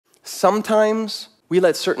sometimes we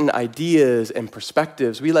let certain ideas and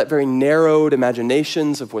perspectives, we let very narrowed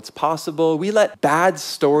imaginations of what's possible, we let bad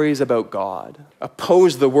stories about God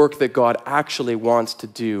oppose the work that God actually wants to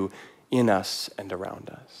do in us and around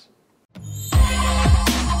us.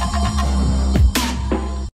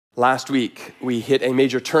 Last week, we hit a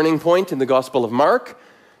major turning point in the Gospel of Mark.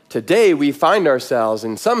 Today, we find ourselves,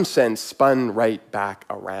 in some sense, spun right back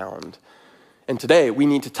around. And today, we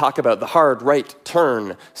need to talk about the hard right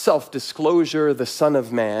turn, self-disclosure, the Son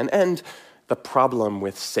of Man, and the problem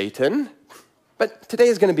with Satan. But today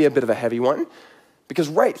is going to be a bit of a heavy one, because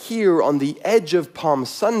right here on the edge of Palm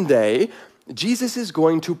Sunday, Jesus is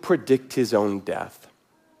going to predict his own death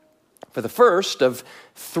for the first of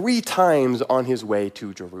 3 times on his way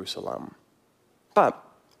to Jerusalem. But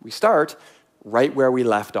we start right where we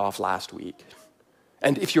left off last week.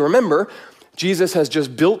 And if you remember, Jesus has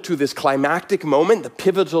just built to this climactic moment, the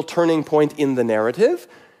pivotal turning point in the narrative.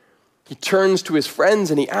 He turns to his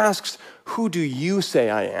friends and he asks, "Who do you say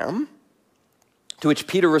I am?" To which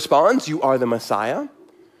Peter responds, "You are the Messiah."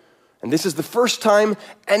 And this is the first time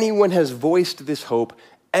anyone has voiced this hope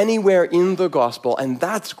anywhere in the gospel, and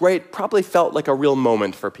that's great. Probably felt like a real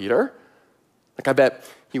moment for Peter. Like, I bet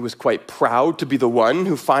he was quite proud to be the one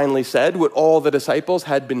who finally said what all the disciples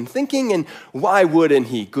had been thinking, and why wouldn't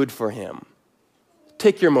he? Good for him.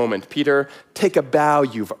 Take your moment, Peter. Take a bow.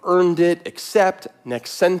 You've earned it. Accept.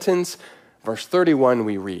 Next sentence, verse 31,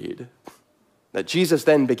 we read that Jesus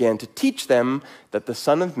then began to teach them that the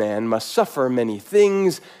Son of Man must suffer many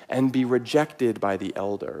things and be rejected by the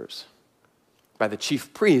elders, by the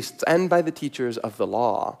chief priests, and by the teachers of the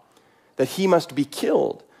law, that he must be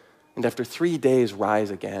killed and after 3 days rise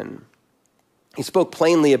again. He spoke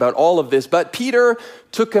plainly about all of this, but Peter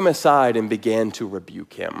took him aside and began to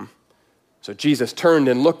rebuke him. So Jesus turned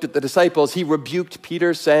and looked at the disciples. He rebuked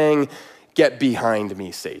Peter, saying, "Get behind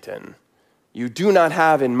me, Satan. You do not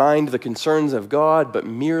have in mind the concerns of God, but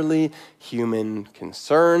merely human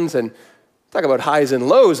concerns." And talk about highs and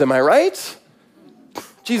lows, am I right?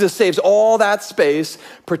 Jesus saves all that space,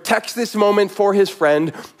 protects this moment for his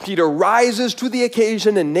friend. Peter rises to the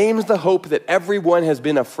occasion and names the hope that everyone has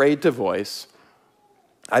been afraid to voice.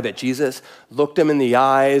 I bet Jesus looked him in the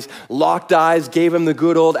eyes, locked eyes, gave him the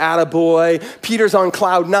good old attaboy. Peter's on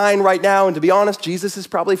cloud 9 right now, and to be honest, Jesus is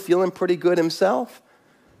probably feeling pretty good himself.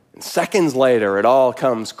 And seconds later, it all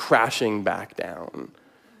comes crashing back down.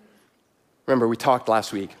 Remember, we talked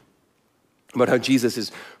last week about how Jesus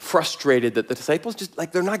is frustrated that the disciples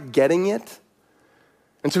they're not getting it.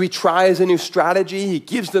 And so he tries a new strategy. He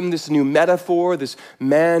gives them this new metaphor, this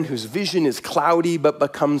man whose vision is cloudy but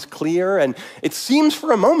becomes clear. And it seems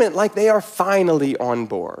for a moment like they are finally on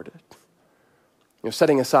board.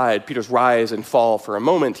 Setting aside Peter's rise and fall for a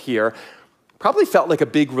moment here, probably felt like a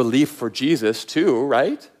big relief for Jesus too,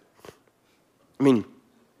 right? I mean,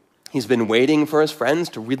 he's been waiting for his friends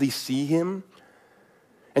to really see him.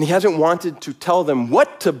 And he hasn't wanted to tell them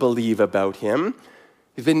what to believe about him.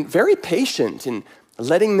 He's been very patient in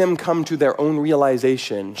letting them come to their own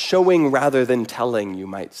realization, showing rather than telling, you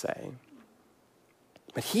might say.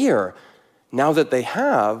 But here, now that they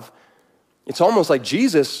have, it's almost like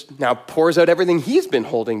Jesus now pours out everything he's been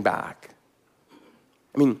holding back.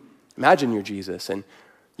 I mean, imagine you're Jesus and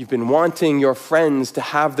you've been wanting your friends to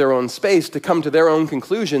have their own space, to come to their own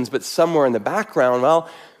conclusions, but somewhere in the background, well,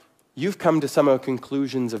 you've come to some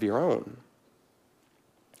conclusions of your own.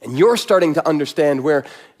 And you're starting to understand where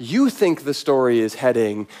you think the story is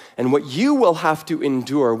heading and what you will have to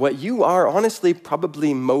endure, what you are honestly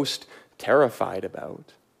probably most terrified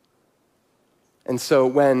about. And so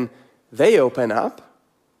when they open up,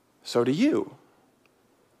 so do you.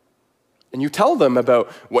 And you tell them about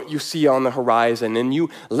what you see on the horizon, and you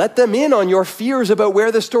let them in on your fears about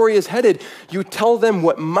where the story is headed. You tell them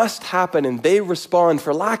what must happen, and they respond,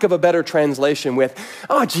 for lack of a better translation, with,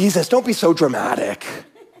 "Oh, Jesus, don't be so dramatic."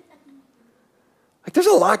 There's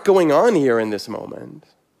a lot going on here in this moment.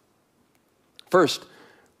 First,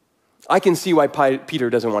 I can see why Peter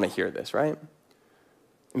doesn't want to hear this, right?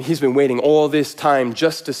 I mean, he's been waiting all this time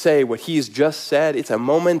just to say what he's just said. It's a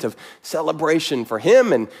moment of celebration for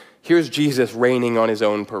him, and here's Jesus raining on his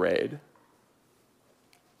own parade.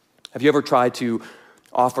 Have you ever tried to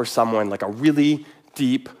offer someone like a really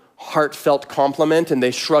deep, heartfelt compliment and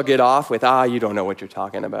they shrug it off with, "You don't know what you're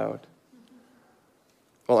talking about"?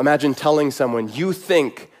 Well, imagine telling someone you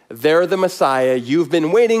think they're the Messiah you've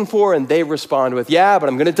been waiting for, and they respond with, "Yeah, but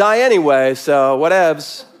I'm going to die anyway, so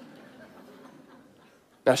whatevs."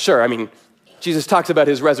 Now, sure, I mean, Jesus talks about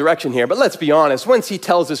his resurrection here, but let's be honest. Once he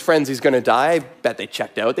tells his friends he's going to die, I bet they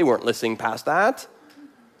checked out. They weren't listening past that.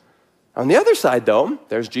 On the other side, though,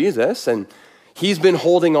 there's Jesus, and He's been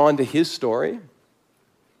holding on to his story,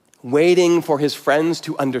 waiting for his friends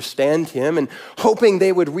to understand him and hoping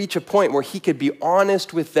they would reach a point where he could be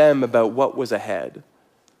honest with them about what was ahead.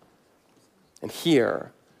 And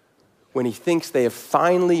here, when he thinks they have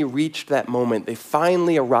finally reached that moment, they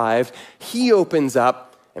finally arrived, he opens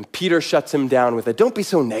up and Peter shuts him down with "Don't be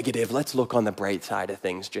so negative. Let's look on the bright side of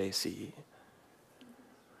things, JC."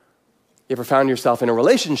 You ever found yourself in a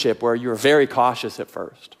relationship where you were very cautious at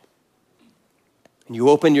first? And you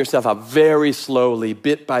opened yourself up very slowly,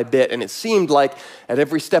 bit by bit, and it seemed like at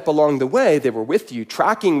every step along the way, they were with you,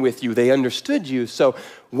 tracking with you, they understood you. So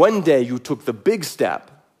one day you took the big step,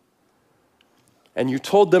 and you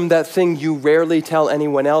told them that thing you rarely tell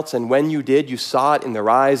anyone else, and when you did, you saw it in their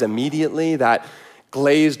eyes immediately, that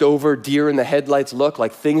glazed over deer in the headlights look,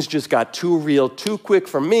 like things just got too real, too quick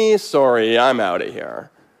for me, sorry, I'm out of here.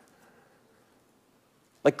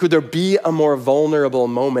 Like, could there be a more vulnerable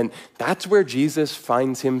moment? That's where Jesus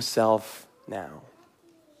finds himself now.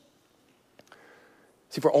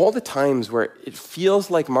 See, for all the times where it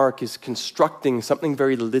feels like Mark is constructing something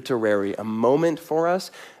very literary, a moment for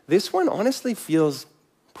us, this one honestly feels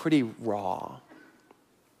pretty raw.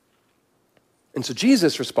 And so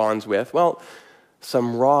Jesus responds with, well,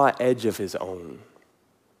 some raw edge of his own.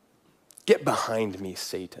 Get behind me,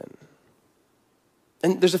 Satan.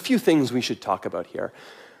 And there's a few things we should talk about here.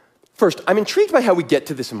 First, I'm intrigued by how we get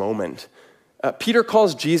to this moment. Peter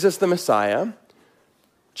calls Jesus the Messiah.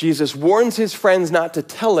 Jesus warns his friends not to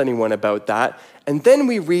tell anyone about that. And then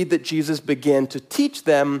we read that Jesus began to teach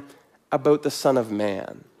them about the Son of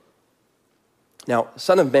Man. Now,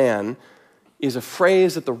 Son of Man is a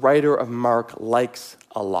phrase that the writer of Mark likes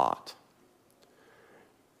a lot.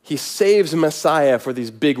 He saves Messiah for these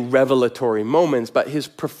big revelatory moments, but his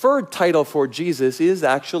preferred title for Jesus is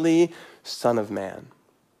actually Son of Man.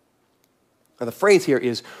 Now, the phrase here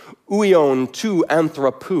is ouion tu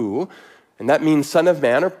anthropou, and that means Son of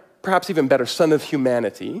Man, or perhaps even better, Son of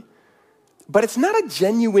Humanity. But it's not a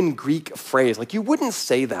genuine Greek phrase. Like, you wouldn't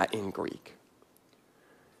say that in Greek.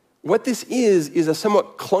 What this is a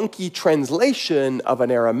somewhat clunky translation of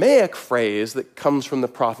an Aramaic phrase that comes from the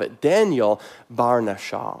prophet Daniel, bar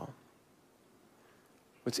nashah.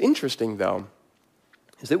 What's interesting, though,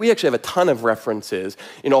 is that we actually have a ton of references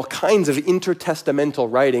in all kinds of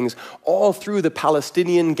intertestamental writings all through the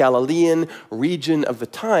Palestinian, Galilean region of the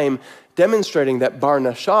time, demonstrating that bar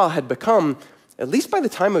nashah had become, at least by the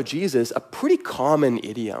time of Jesus, a pretty common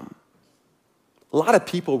idiom. A lot of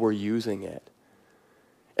people were using it.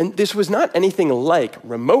 And this was not anything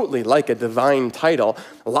remotely like a divine title.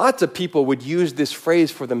 Lots of people would use this phrase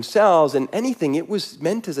for themselves, and it was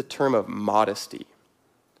meant as a term of modesty.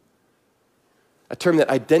 A term that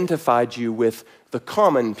identified you with the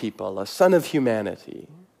common people, a son of humanity.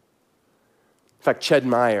 In fact, Ched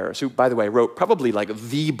Myers, who, by the way, wrote probably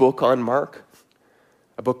the book on Mark,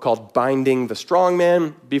 a book called Binding the Strong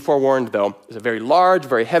Man. Be forewarned, though, it's a very large,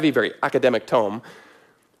 very heavy, very academic tome.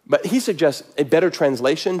 But he suggests a better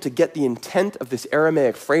translation to get the intent of this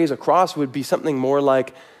Aramaic phrase across would be something more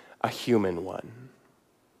like a human one.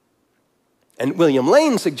 And William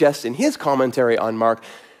Lane suggests in his commentary on Mark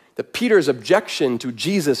that Peter's objection to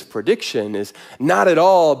Jesus' prediction is not at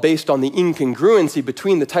all based on the incongruency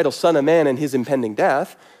between the title Son of Man and his impending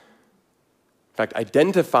death. In fact,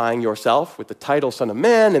 identifying yourself with the title Son of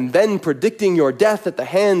Man and then predicting your death at the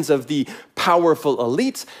hands of the powerful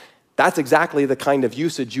elites, that's exactly the kind of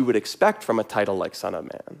usage you would expect from a title like Son of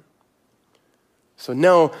Man. So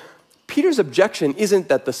no, Peter's objection isn't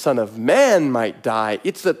that the Son of Man might die,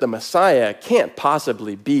 it's that the Messiah can't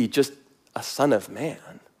possibly be just a Son of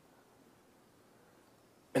Man.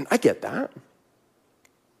 And I get that.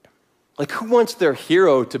 Like, who wants their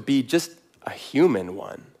hero to be just a human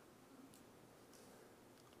one?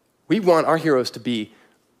 We want our heroes to be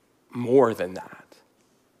more than that.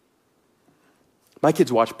 My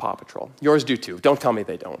kids watch Paw Patrol. Yours do too. Don't tell me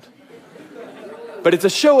they don't. But it's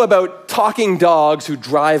a show about talking dogs who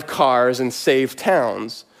drive cars and save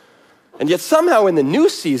towns. And yet somehow in the new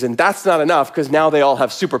season, that's not enough because now they all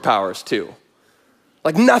have superpowers too.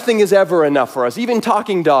 Like, nothing is ever enough for us. Even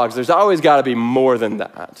talking dogs, there's always got to be more than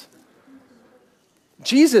that.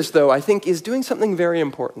 Jesus, though, I think is doing something very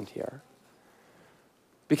important here.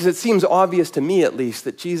 Because it seems obvious to me, at least,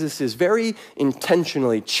 that Jesus is very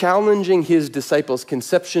intentionally challenging his disciples'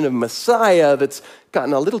 conception of Messiah that's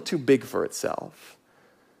gotten a little too big for itself.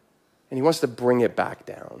 And he wants to bring it back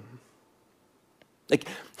down. Like,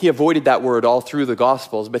 he avoided that word all through the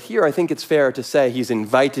Gospels, but here I think it's fair to say he's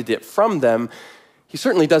invited it from them. He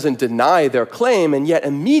certainly doesn't deny their claim, and yet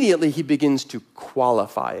immediately he begins to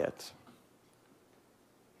qualify it.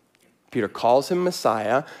 Peter calls him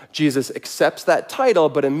Messiah. Jesus accepts that title,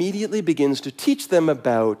 but immediately begins to teach them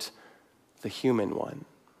about the human one.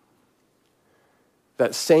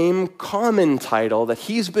 That same common title that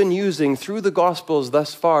he's been using through the Gospels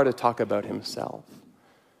thus far to talk about himself.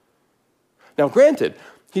 Now, granted,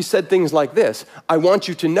 he said things like this: I want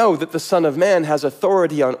you to know that the Son of Man has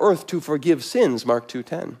authority on earth to forgive sins, Mark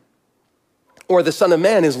 2:10. Or the Son of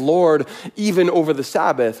Man is Lord even over the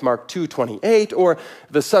Sabbath, Mark 2:28. Or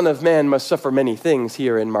the Son of Man must suffer many things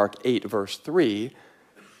here in Mark 8, verse 3.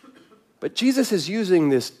 But Jesus is using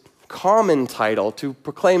this common title to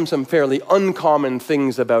proclaim some fairly uncommon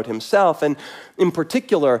things about himself. And in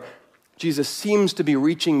particular, Jesus seems to be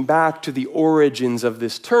reaching back to the origins of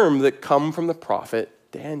this term that come from the prophet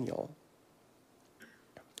Daniel.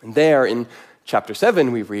 And there in chapter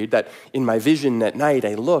 7, we read that in my vision at night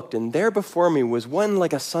I looked, and there before me was one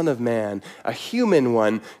like a son of man, a human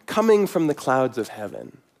one, coming from the clouds of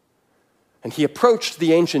heaven. And he approached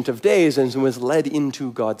the Ancient of Days and was led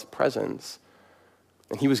into God's presence.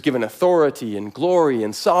 And he was given authority and glory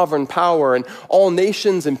and sovereign power, and all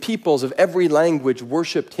nations and peoples of every language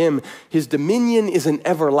worshiped him. His dominion is an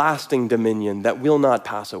everlasting dominion that will not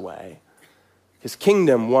pass away. His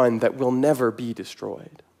kingdom one that will never be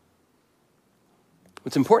destroyed.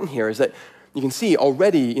 What's important here is that you can see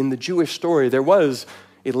already in the Jewish story there was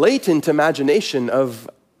a latent imagination of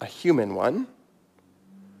a human one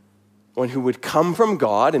who would come from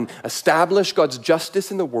God and establish God's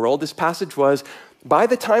justice in the world. This passage was, by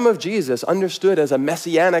the time of Jesus, understood as a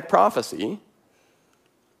messianic prophecy.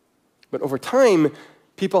 But over time,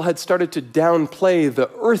 people had started to downplay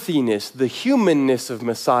the earthiness, the humanness of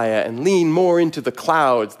Messiah and lean more into the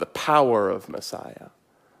clouds, the power of Messiah.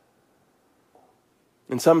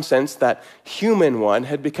 In some sense, that human one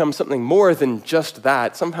had become something more than just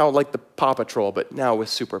that, somehow like the Paw Patrol, but now with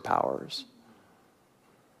superpowers.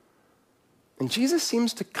 And Jesus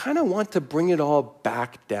seems to kind of want to bring it all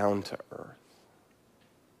back down to earth.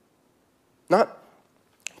 Not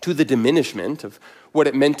to the diminishment of what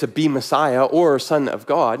it meant to be Messiah or Son of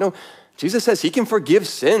God. No, Jesus says he can forgive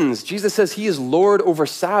sins. Jesus says he is Lord over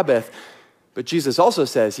Sabbath. But Jesus also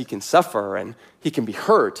says he can suffer and he can be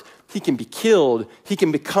hurt. He can be killed. He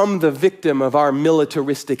can become the victim of our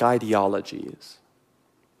militaristic ideologies.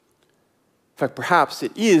 In fact, perhaps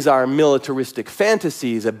it is our militaristic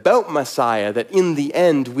fantasies about Messiah that in the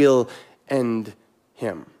end will end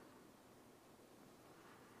him.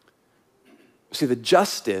 See, the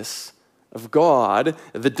justice of God,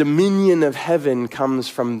 the dominion of heaven comes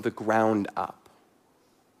from the ground up,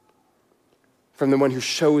 from the one who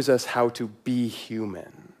shows us how to be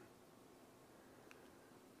human.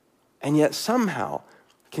 And yet somehow,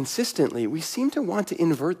 consistently, we seem to want to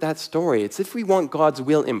invert that story. It's as if we want God's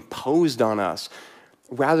will imposed on us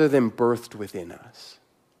rather than birthed within us.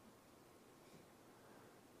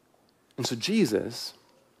 And so Jesus,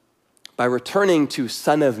 by returning to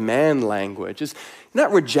Son of Man language, is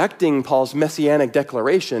not rejecting Paul's messianic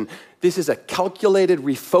declaration. This is a calculated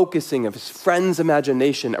refocusing of his friend's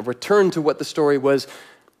imagination, a return to what the story was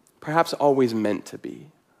perhaps always meant to be.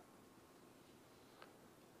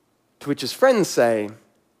 To which his friends say,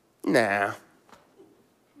 nah.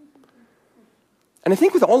 And I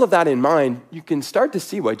think with all of that in mind, you can start to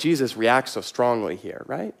see why Jesus reacts so strongly here,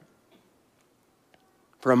 right?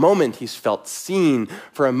 For a moment, he's felt seen.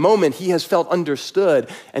 For a moment, he has felt understood,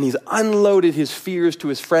 and he's unloaded his fears to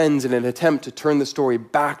his friends in an attempt to turn the story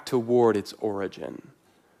back toward its origin.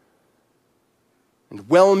 And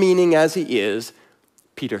well-meaning as he is,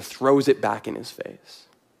 Peter throws it back in his face.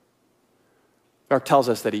 Mark tells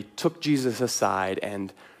us that he took Jesus aside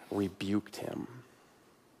and rebuked him.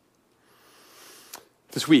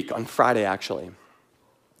 This week, on Friday actually,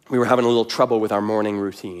 we were having a little trouble with our morning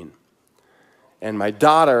routine. And my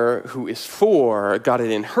daughter, who is 4, got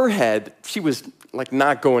it in her head. She was like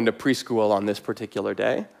not going to preschool on this particular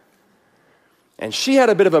day. And she had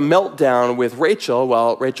a bit of a meltdown with Rachel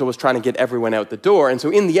while Rachel was trying to get everyone out the door. And so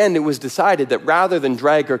in the end, it was decided that rather than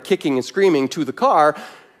drag her kicking and screaming to the car,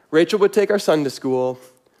 Rachel would take our son to school,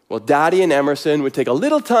 while Daddy and Emerson would take a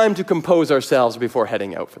little time to compose ourselves before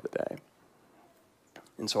heading out for the day.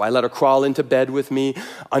 And so I let her crawl into bed with me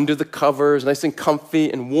under the covers, nice and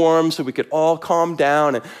comfy and warm, so we could all calm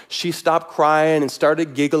down. And she stopped crying and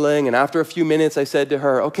started giggling. And after a few minutes, I said to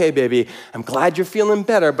her, okay, baby, I'm glad you're feeling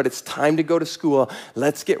better, but it's time to go to school.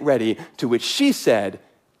 Let's get ready. To which she said,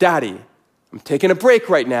 Daddy, I'm taking a break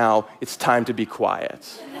right now. It's time to be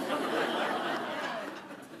quiet.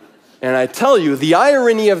 And I tell you, the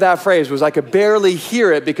irony of that phrase was I could barely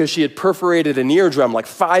hear it because she had perforated an eardrum like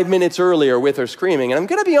 5 minutes earlier with her screaming. And I'm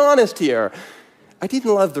going to be honest here, I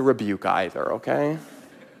didn't love the rebuke either, okay?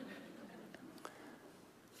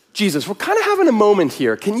 Jesus, we're kind of having a moment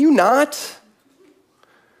here. Can you not?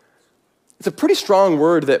 It's a pretty strong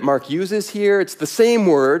word that Mark uses here. It's the same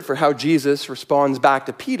word for how Jesus responds back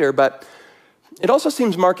to Peter, but it also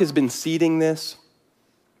seems Mark has been seeding this.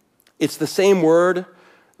 It's the same word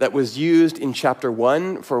that was used in chapter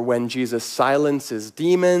 1 for when Jesus silences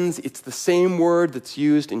demons. It's the same word that's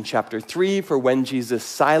used in chapter 3 for when Jesus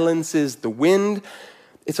silences the wind.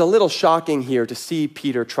 It's a little shocking here to see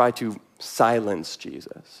Peter try to silence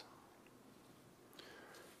Jesus.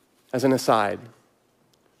 As an aside,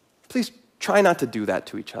 please try not to do that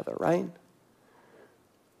to each other, right?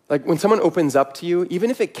 Like when someone opens up to you, even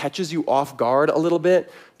if it catches you off guard a little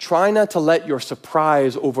bit, try not to let your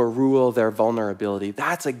surprise overrule their vulnerability.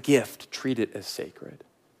 That's a gift. Treat it as sacred.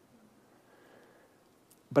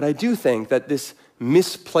 But I do think that this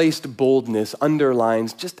misplaced boldness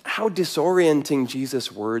underlines just how disorienting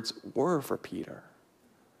Jesus' words were for Peter.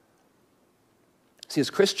 See, as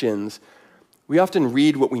Christians, we often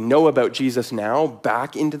read what we know about Jesus now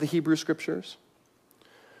back into the Hebrew Scriptures.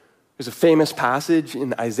 There's a famous passage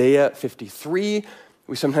in Isaiah 53.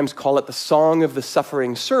 We sometimes call it the Song of the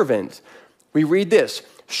Suffering Servant. We read this,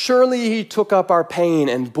 "Surely he took up our pain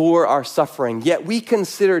and bore our suffering, yet we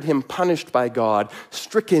considered him punished by God,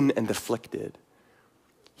 stricken and afflicted.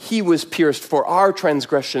 He was pierced for our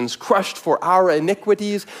transgressions, crushed for our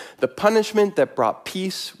iniquities. The punishment that brought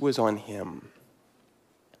peace was on him."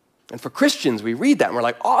 And for Christians, we read that and we're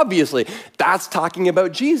like, obviously, that's talking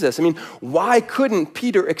about Jesus. I mean, why couldn't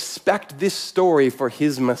Peter expect this story for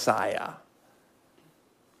his Messiah?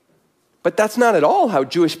 But that's not at all how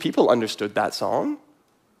Jewish people understood that song.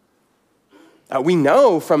 We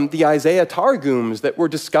know from the Isaiah Targums that were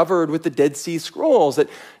discovered with the Dead Sea Scrolls that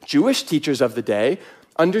Jewish teachers of the day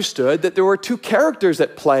understood that there were two characters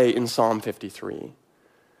at play in Psalm 53.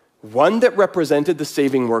 One that represented the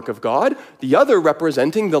saving work of God, the other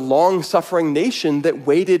representing the long-suffering nation that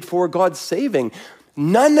waited for God's saving.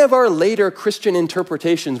 None of our later Christian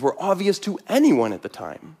interpretations were obvious to anyone at the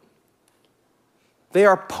time. They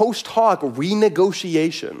are post hoc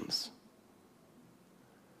renegotiations.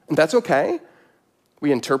 And that's okay.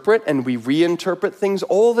 We interpret and we reinterpret things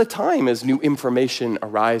all the time as new information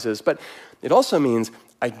arises. But it also means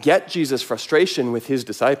I get Jesus' frustration with his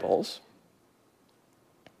disciples.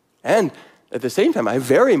 And at the same time,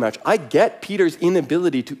 I get Peter's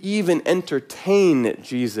inability to even entertain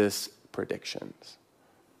Jesus' predictions.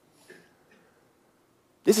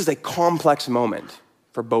 This is a complex moment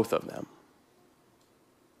for both of them.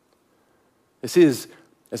 This is,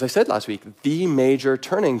 as I said last week, the major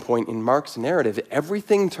turning point in Mark's narrative.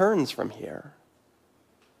 Everything turns from here.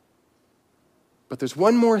 But there's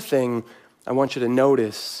one more thing I want you to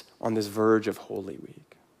notice on this verge of Holy Week.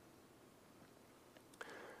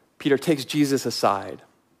 Peter takes Jesus aside,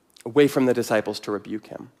 away from the disciples to rebuke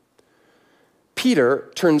him.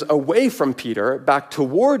 Peter turns away from Peter, back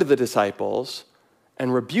toward the disciples,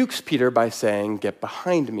 and rebukes Peter by saying, "Get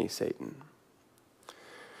behind me, Satan."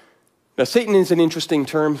 Now, Satan is an interesting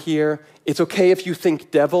term here. It's okay if you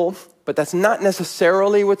think devil, but that's not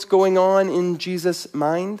necessarily what's going on in Jesus'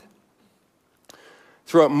 mind.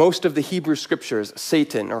 Throughout most of the Hebrew scriptures,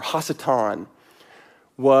 Satan or Hasatan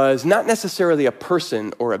was not necessarily a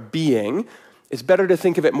person or a being. It's better to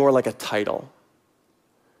think of it more like a title.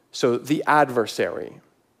 So the adversary,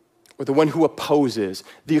 or the one who opposes,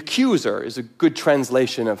 the accuser is a good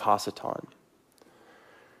translation of Hasatan.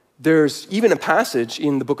 There's even a passage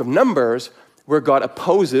in the book of Numbers where God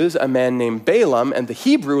opposes a man named Balaam, and the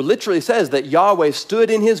Hebrew literally says that Yahweh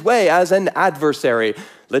stood in his way as an adversary,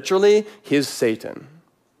 literally his Satan.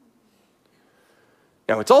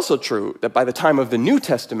 Now, it's also true that by the time of the New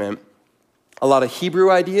Testament, a lot of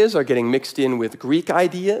Hebrew ideas are getting mixed in with Greek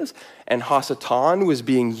ideas, and Hasatan was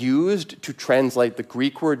being used to translate the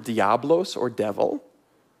Greek word diablos, or devil.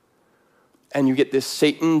 And you get this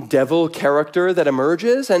Satan-devil character that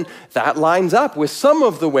emerges, and that lines up with some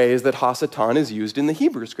of the ways that Hasatan is used in the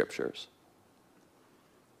Hebrew scriptures.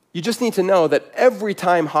 You just need to know that every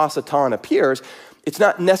time Hasatan appears, it's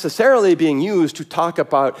not necessarily being used to talk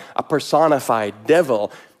about a personified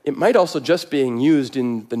devil. It might also just being used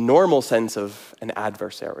in the normal sense of an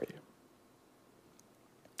adversary.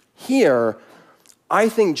 Here, I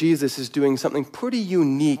think Jesus is doing something pretty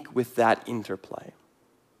unique with that interplay.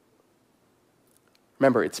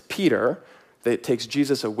 Remember, it's Peter that takes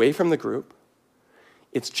Jesus away from the group.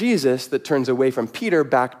 It's Jesus that turns away from Peter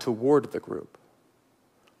back toward the group.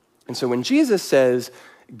 And so when Jesus says,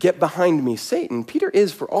 "Get behind me, Satan," Peter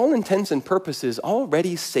is, for all intents and purposes,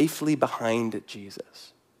 already safely behind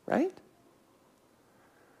Jesus, right?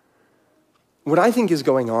 What I think is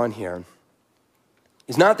going on here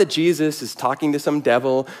is not that Jesus is talking to some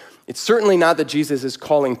devil It's certainly not that Jesus is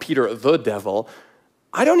calling Peter the devil.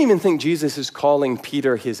 I don't even think Jesus is calling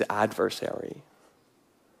Peter his adversary.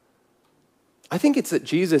 I think it's that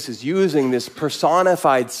Jesus is using this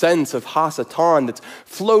personified sense of hasatan that's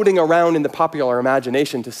floating around in the popular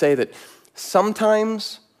imagination to say that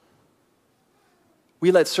sometimes we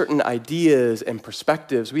let certain ideas and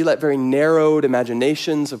perspectives, we let very narrowed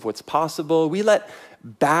imaginations of what's possible, we let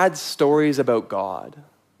bad stories about God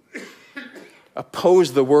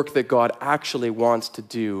oppose the work that God actually wants to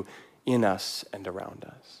do in us and around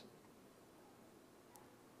us.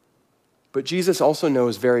 But Jesus also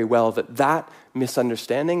knows very well that that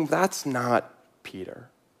misunderstanding, that's not Peter.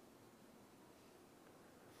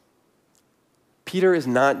 Peter is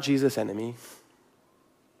not Jesus' enemy.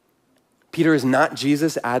 Peter is not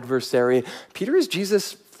Jesus' adversary. Peter is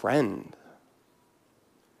Jesus' friend.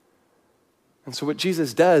 And so what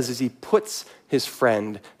Jesus does is he puts his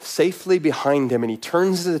friend safely behind him and he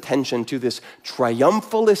turns his attention to this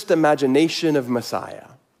triumphalist imagination of Messiah.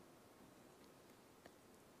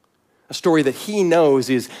 A story that he knows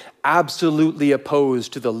is absolutely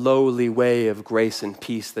opposed to the lowly way of grace and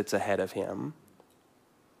peace that's ahead of him.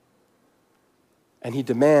 And he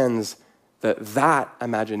demands that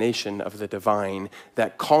imagination of the divine,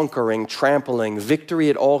 that conquering, trampling, victory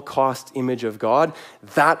at all costs image of God,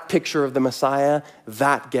 that picture of the Messiah,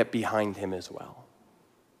 that get behind him as well.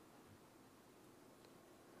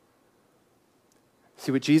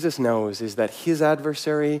 See, what Jesus knows is that his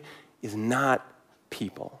adversary is not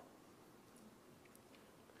people.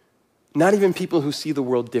 Not even people who see the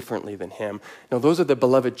world differently than him. No, those are the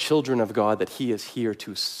beloved children of God that he is here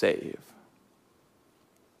to save.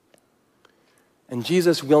 And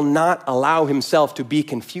Jesus will not allow himself to be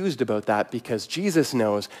confused about that because Jesus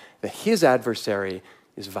knows that his adversary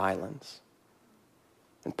is violence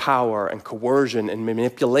and power and coercion and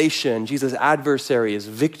manipulation. Jesus' adversary is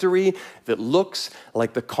victory that looks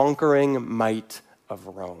like the conquering might of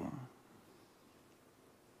Rome.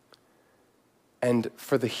 And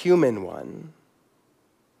for the human one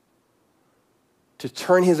to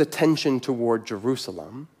turn his attention toward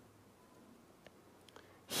Jerusalem,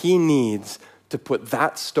 he needs to put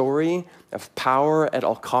that story of power at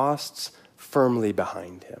all costs firmly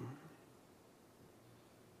behind him.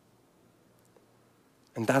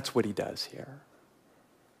 And that's what he does here.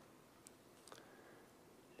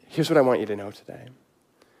 Here's what I want you to know today.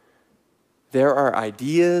 There are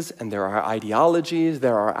ideas and there are ideologies,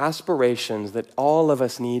 there are aspirations that all of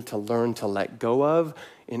us need to learn to let go of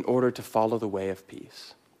in order to follow the way of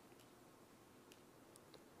peace.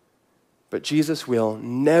 But Jesus will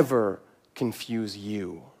never confuse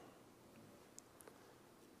you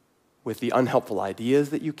with the unhelpful ideas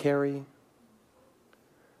that you carry,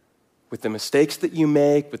 with the mistakes that you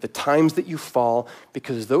make, with the times that you fall,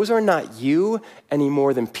 because those are not you any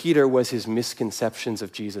more than Peter was his misconceptions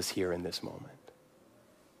of Jesus here in this moment.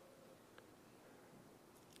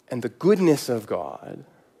 And the goodness of God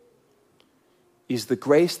is the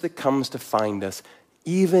grace that comes to find us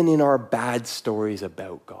even in our bad stories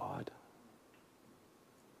about God,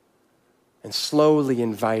 and slowly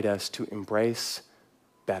invite us to embrace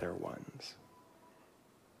better ones.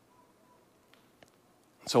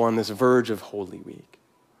 So on this verge of Holy Week,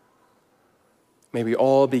 may we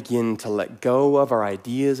all begin to let go of our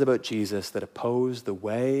ideas about Jesus that oppose the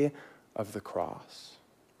way of the cross,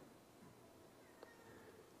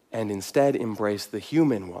 and instead embrace the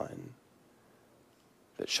human one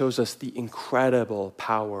that shows us the incredible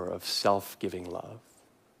power of self-giving love.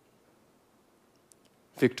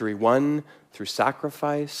 Victory won through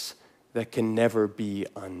sacrifice that can never be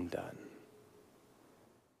undone.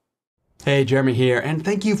 Hey, Jeremy here, and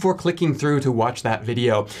thank you for clicking through to watch that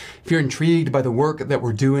video. If you're intrigued by the work that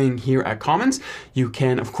we're doing here at Commons, you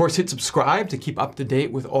can, of course, hit subscribe to keep up to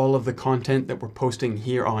date with all of the content that we're posting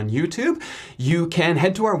here on YouTube. You can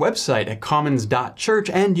head to our website at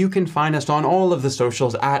commons.church, and you can find us on all of the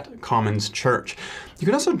socials at Commons Church. You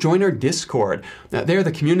can also join our Discord. There,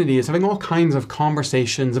 the community is having all kinds of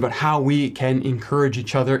conversations about how we can encourage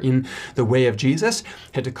each other in the way of Jesus.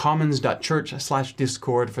 Head to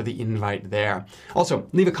commons.church/Discord for the invite there. Also,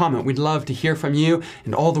 leave a comment. We'd love to hear from you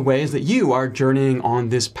and all the ways that you are journeying on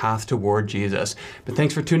this path toward Jesus. But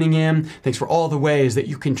thanks for tuning in. Thanks for all the ways that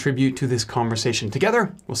you contribute to this conversation.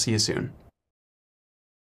 Together, we'll see you soon.